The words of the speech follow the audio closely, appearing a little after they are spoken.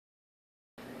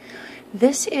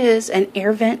This is an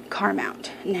air vent car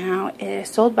mount. Now, it is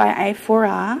sold by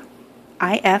IForaa,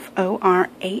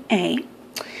 IForaa,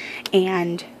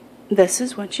 and this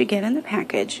is what you get in the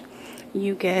package.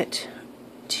 You get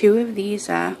 2 of these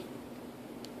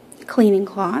cleaning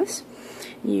cloths.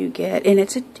 You get, and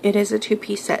it is a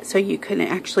 2-piece set, so you can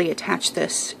actually attach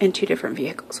this in 2 different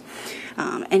vehicles.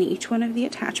 And each one of the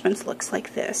attachments looks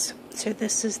like this. So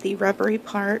this is the rubbery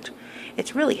part.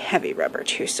 It's really heavy rubber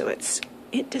too, so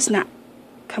it does not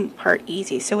come apart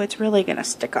easy, so it's really going to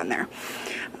stick on there.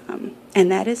 And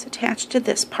that is attached to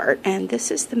this part, and this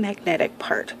is the magnetic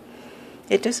part.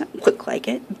 It doesn't look like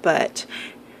it, but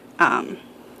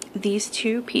these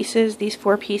 2 pieces, these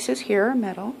 4 pieces here are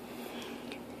metal.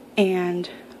 And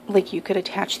like you could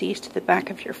attach these to the back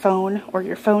of your phone or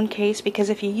your phone case, because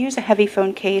if you use a heavy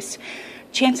phone case,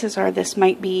 chances are this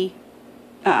might be,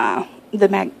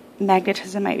 the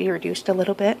magnetism might be reduced a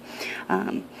little bit.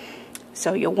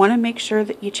 So you'll want to make sure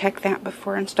that you check that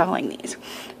before installing these.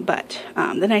 But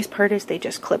the nice part is they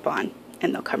just clip on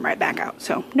and they'll come right back out.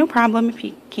 So no problem if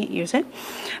you can't use it.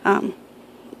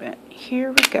 But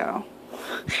here we go.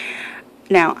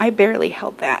 Now, I barely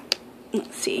held that.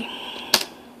 Let's see.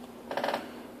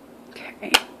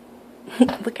 Okay.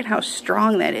 Look at how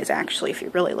strong that is, actually, if you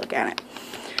really look at it.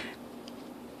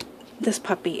 This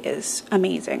puppy is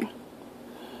amazing.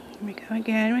 Here we go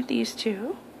again with these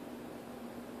 2.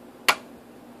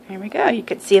 There we go. You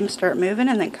could see them start moving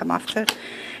and then come off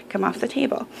the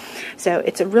table. So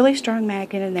it's a really strong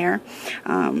magnet in there.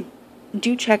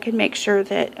 Do check and make sure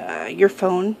that your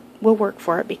phone will work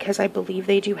for it, because I believe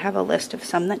they do have a list of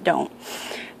some that don't.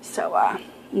 So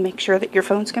make sure that your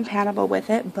phone's compatible with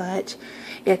it, but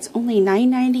it's only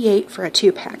 $9.98 for a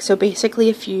 2-pack. So basically,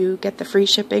 if you get the free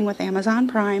shipping with Amazon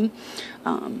Prime,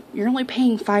 you're only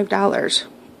paying $5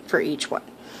 for each one.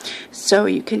 So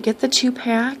you can get the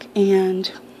 2-pack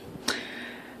and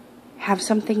have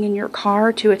something in your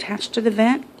car to attach to the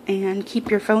vent and keep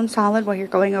your phone solid while you're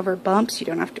going over bumps. You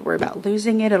don't have to worry about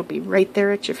losing it. It'll be right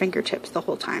there at your fingertips the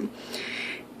whole time.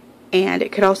 And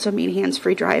it could also mean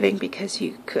hands-free driving, because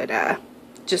you could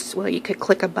you could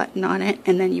click a button on it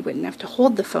and then you wouldn't have to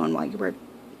hold the phone while you were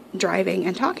driving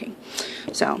and talking.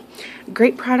 So,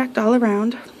 great product all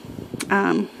around.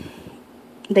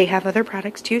 They have other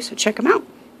products too, so check them out.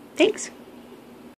 Thanks.